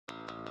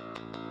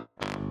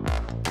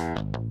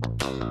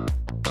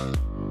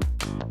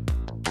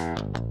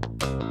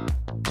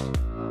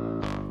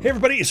Hey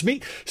everybody, it's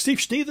me,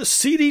 Steve Schnee, the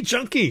CD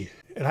Junkie.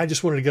 And I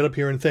just wanted to get up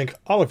here and thank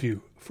all of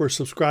you for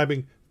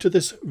subscribing to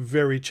this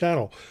very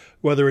channel.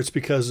 Whether it's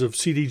because of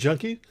CD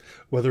Junkie,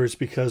 whether it's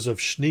because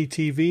of Schnee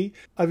TV,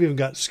 I've even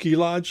got Ski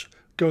Lodge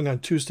going on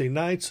Tuesday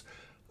nights.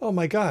 Oh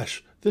my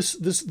gosh, this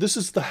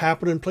is the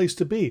happening place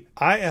to be.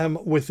 I am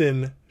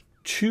within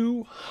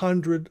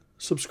 200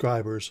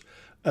 subscribers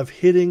of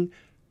hitting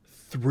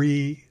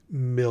 3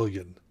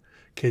 million.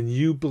 Can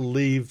you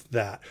believe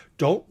that?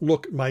 Don't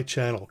look at my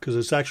channel because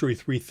it's actually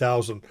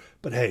 3,000.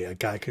 But hey, a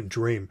guy can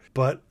dream.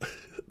 But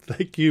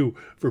thank you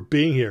for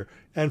being here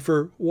and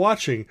for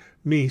watching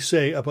me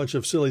say a bunch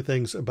of silly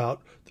things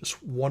about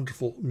this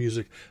wonderful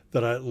music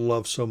that I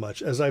love so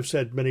much. As I've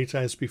said many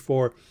times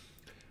before,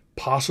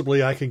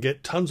 possibly I can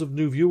get tons of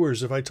new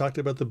viewers if I talked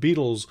about the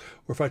Beatles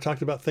or if I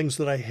talked about things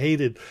that I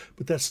hated,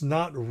 but that's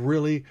not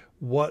really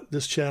what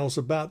this channel is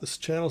about. This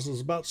channel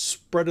is about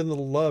spreading the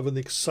love and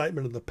the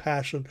excitement and the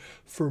passion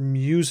for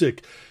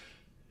music.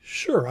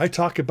 Sure, I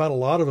talk about a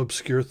lot of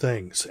obscure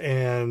things,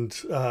 and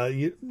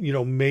you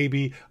know,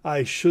 maybe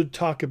I should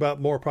talk about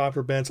more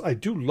popular bands. I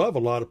do love a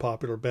lot of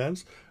popular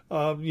bands.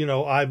 You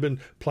know, I've been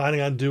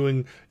planning on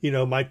doing, you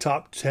know, my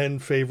top 10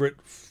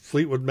 favorite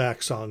Fleetwood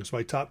Mac songs,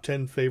 my top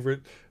 10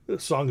 favorite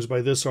songs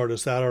by this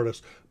artist, that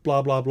artist,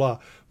 blah, blah, blah.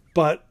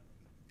 But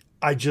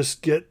I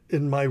just get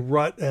in my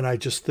rut and I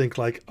just think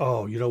like,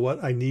 oh, you know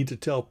what? I need to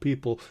tell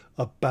people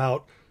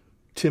about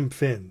Tim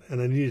Finn,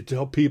 and I need to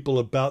tell people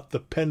about the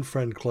Pen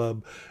Friend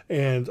Club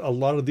and a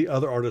lot of the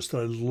other artists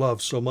that I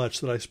love so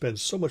much, that I spend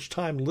so much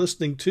time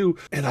listening to.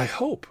 And I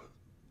hope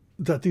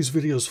that these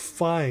videos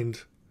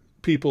find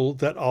people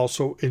that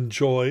also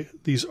enjoy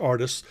these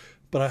artists,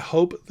 but I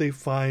hope they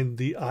find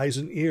the eyes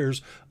and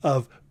ears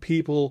of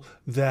people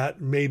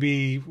that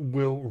maybe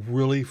will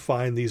really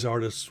find these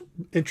artists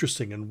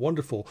interesting and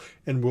wonderful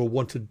and will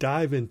want to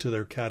dive into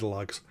their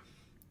catalogs.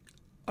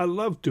 I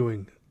love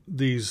doing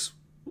these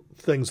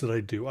things that I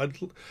do.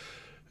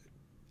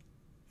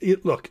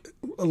 Look,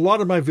 a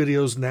lot of my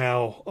videos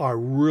now are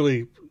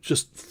really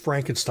just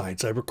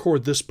Frankensteins. I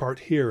record this part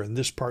here and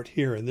this part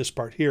here and this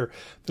part here.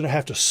 Then I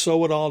have to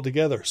sew it all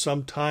together.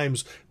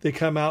 Sometimes they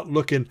come out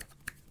looking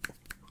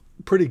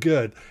pretty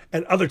good,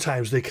 and other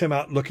times they come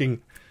out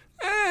looking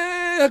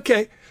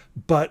okay,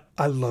 but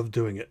I love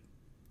doing it.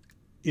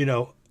 You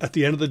know, at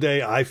the end of the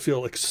day, I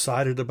feel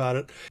excited about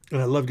it,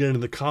 and I love getting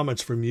the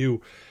comments from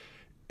you,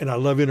 and I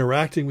love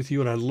interacting with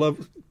you,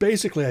 and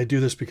basically I do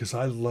this because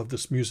I love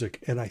this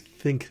music, and I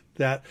think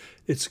that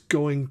it's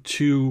going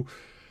to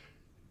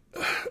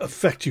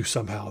affect you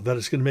somehow, that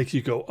it's going to make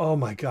you go, oh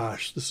my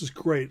gosh, this is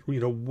great. You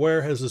know,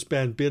 where has this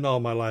band been all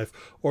my life?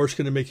 Or it's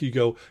going to make you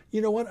go,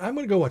 you know what, I'm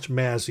going to go watch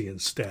Mazzy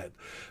instead.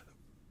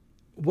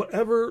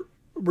 Whatever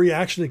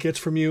reaction it gets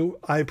from you,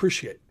 I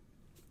appreciate.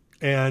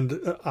 And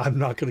I'm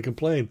not going to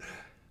complain.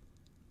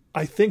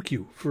 I thank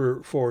you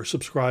for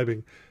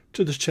subscribing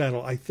to this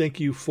channel. I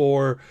thank you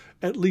for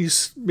at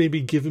least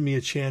maybe giving me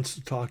a chance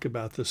to talk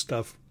about this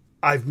stuff.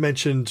 I've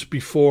mentioned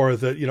before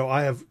that, you know,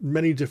 I have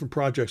many different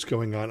projects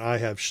going on. I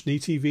have Schnee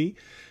TV,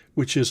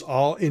 which is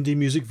all indie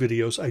music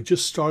videos. I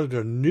just started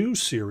a new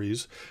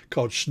series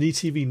called Schnee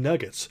TV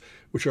Nuggets,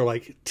 which are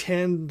like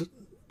 10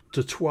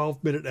 to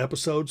 12-minute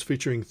episodes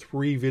featuring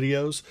 3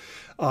 videos.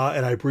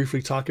 And I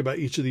briefly talk about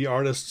each of the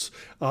artists,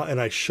 and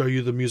I show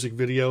you the music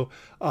video.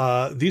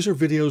 These are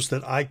videos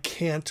that I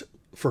can't,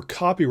 for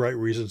copyright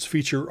reasons,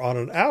 feature on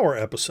an hour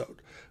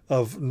episode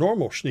of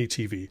normal Schnee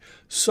TV.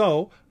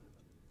 So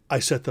I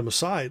set them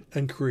aside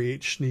and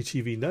create Schnee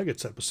TV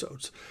Nuggets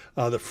episodes.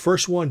 The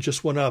first one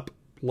just went up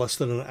less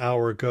than an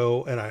hour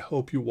ago, and I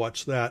hope you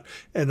watch that.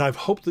 And I've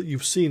hoped that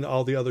you've seen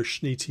all the other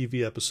Schnee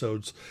TV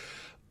episodes.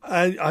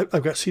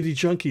 I've got CD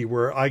Junkie,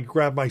 where I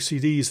grab my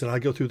CDs and I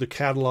go through the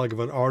catalog of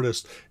an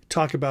artist,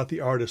 talk about the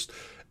artist.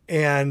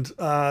 And,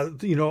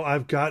 you know,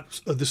 I've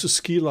got, this is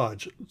Ski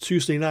Lodge,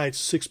 Tuesday nights,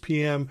 6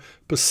 p.m.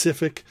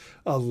 Pacific,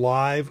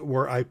 live,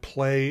 where I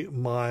play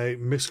my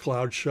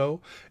Mixcloud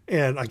show.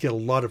 And I get a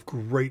lot of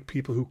great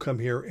people who come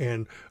here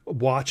and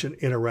watch and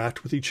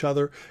interact with each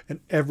other.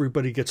 And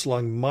everybody gets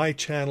along. My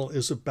channel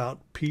is about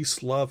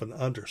peace, love, and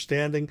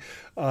understanding.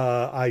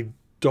 I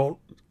don't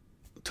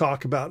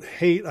talk about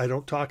hate. I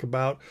don't talk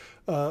about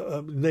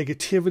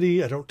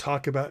negativity. I don't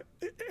talk about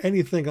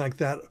anything like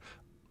that.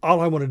 All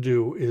I want to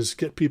do is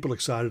get people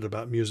excited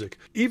about music.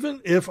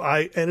 Even if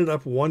I ended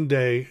up one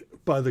day,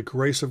 by the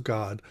grace of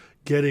God,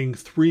 getting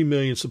 3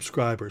 million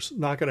subscribers,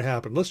 not going to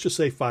happen. Let's just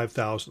say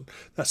 5,000.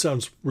 That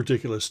sounds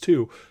ridiculous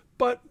too,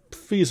 but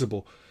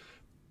feasible.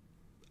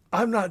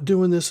 I'm not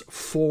doing this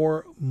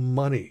for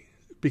money,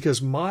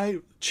 because my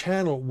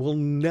channel will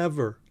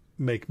never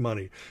make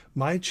money.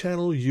 My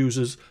channel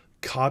uses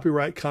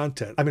copyright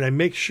content. I mean, I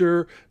make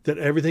sure that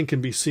everything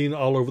can be seen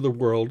all over the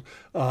world,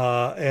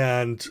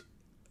 and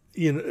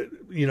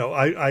you know,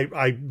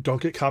 I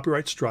don't get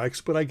copyright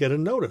strikes, but I get a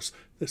notice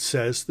that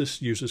says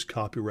this uses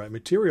copyright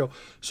material.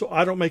 So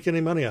I don't make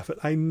any money off it.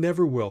 I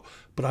never will.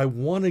 But I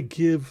want to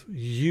give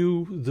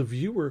you, the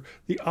viewer,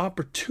 the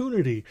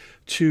opportunity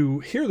to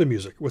hear the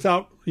music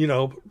without, you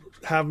know,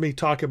 have me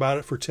talk about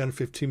it for 10 or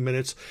 15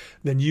 minutes.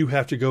 Then you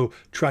have to go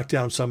track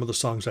down some of the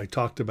songs I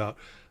talked about.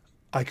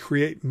 I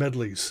create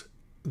medleys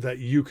that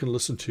you can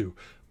listen to.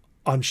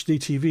 On Schnee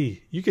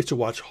TV, you get to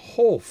watch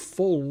whole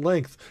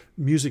full-length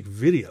music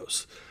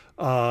videos.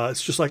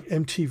 It's just like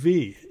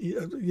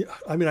MTV.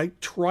 I mean, I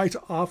try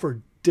to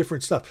offer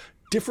different stuff.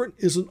 Different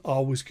isn't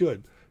always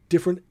good.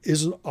 Different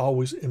isn't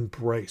always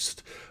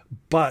embraced.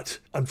 But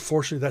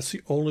unfortunately, that's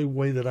the only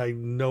way that I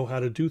know how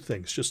to do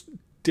things, just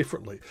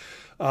differently.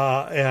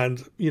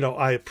 And, you know,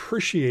 I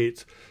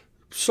appreciate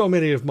so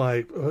many of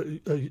my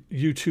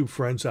YouTube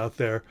friends out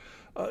there,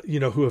 you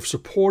know, who have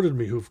supported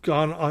me, who've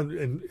gone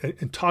on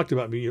and talked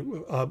about me.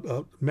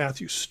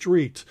 Matthew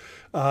Street,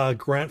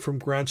 Grant from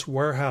Grant's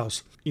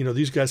Warehouse. You know,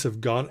 these guys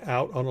have gone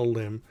out on a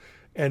limb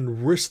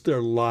and risked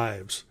their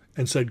lives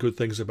and said good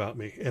things about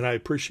me. And I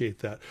appreciate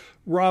that.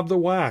 Rob the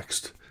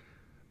Waxed.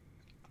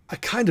 I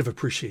kind of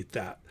appreciate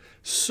that.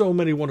 So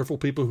many wonderful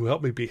people who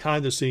helped me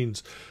behind the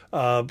scenes.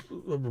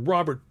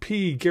 Robert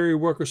P., Gary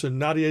Wilkerson,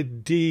 Nadia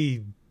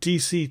D.,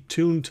 DC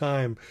Tune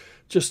Time.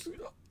 Just,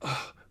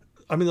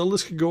 I mean, the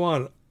list could go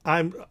on.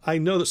 I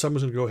know that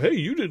someone's going to go, hey,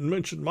 you didn't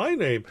mention my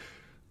name.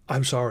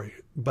 I'm sorry,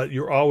 but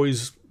you're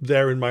always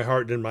there in my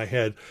heart and in my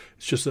head.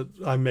 It's just that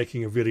I'm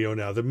making a video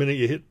now. The minute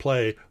you hit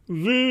play,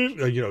 you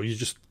know, you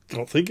just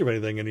don't think of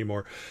anything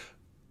anymore.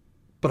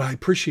 But I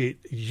appreciate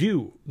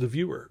you, the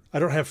viewer. I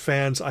don't have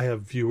fans. I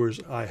have viewers.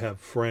 I have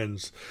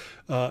friends.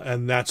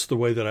 And that's the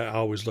way that I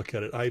always look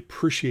at it. I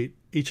appreciate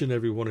each and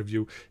every one of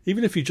you.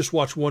 Even if you just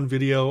watch one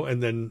video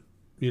and then,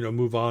 you know,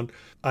 move on.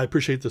 I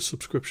appreciate the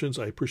subscriptions.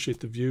 I appreciate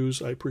the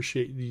views. I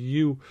appreciate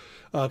you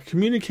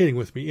communicating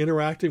with me,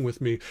 interacting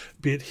with me,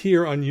 be it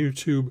here on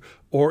YouTube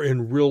or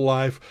in real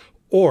life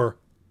or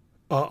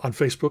on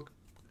Facebook,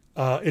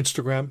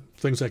 Instagram,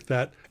 things like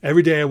that.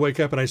 Every day I wake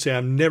up and I say,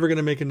 I'm never going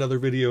to make another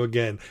video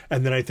again.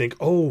 And then I think,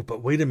 oh,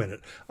 but wait a minute.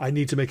 I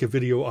need to make a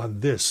video on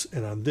this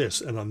and on this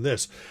and on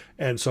this.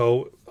 And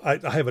so I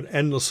have an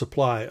endless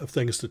supply of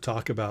things to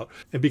talk about.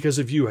 And because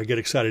of you, I get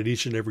excited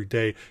each and every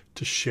day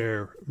to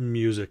share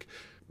music.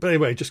 But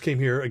anyway, I just came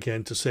here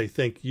again to say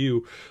thank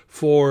you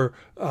for,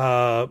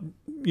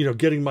 you know,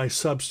 getting my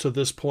subs to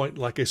this point.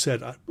 Like I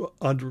said,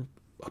 under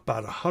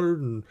about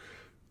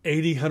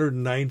 180,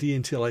 190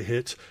 until I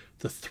hit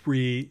the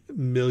 3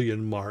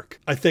 million mark.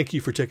 I thank you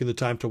for taking the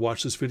time to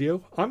watch this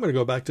video. I'm going to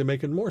go back to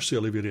making more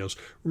silly videos.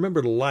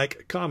 Remember to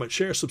like, comment,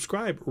 share,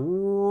 subscribe,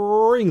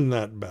 ring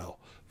that bell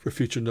for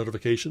future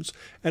notifications.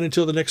 And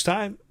until the next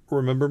time,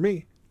 remember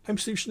me. I'm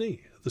Steve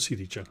Schnee, the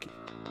CD Junkie.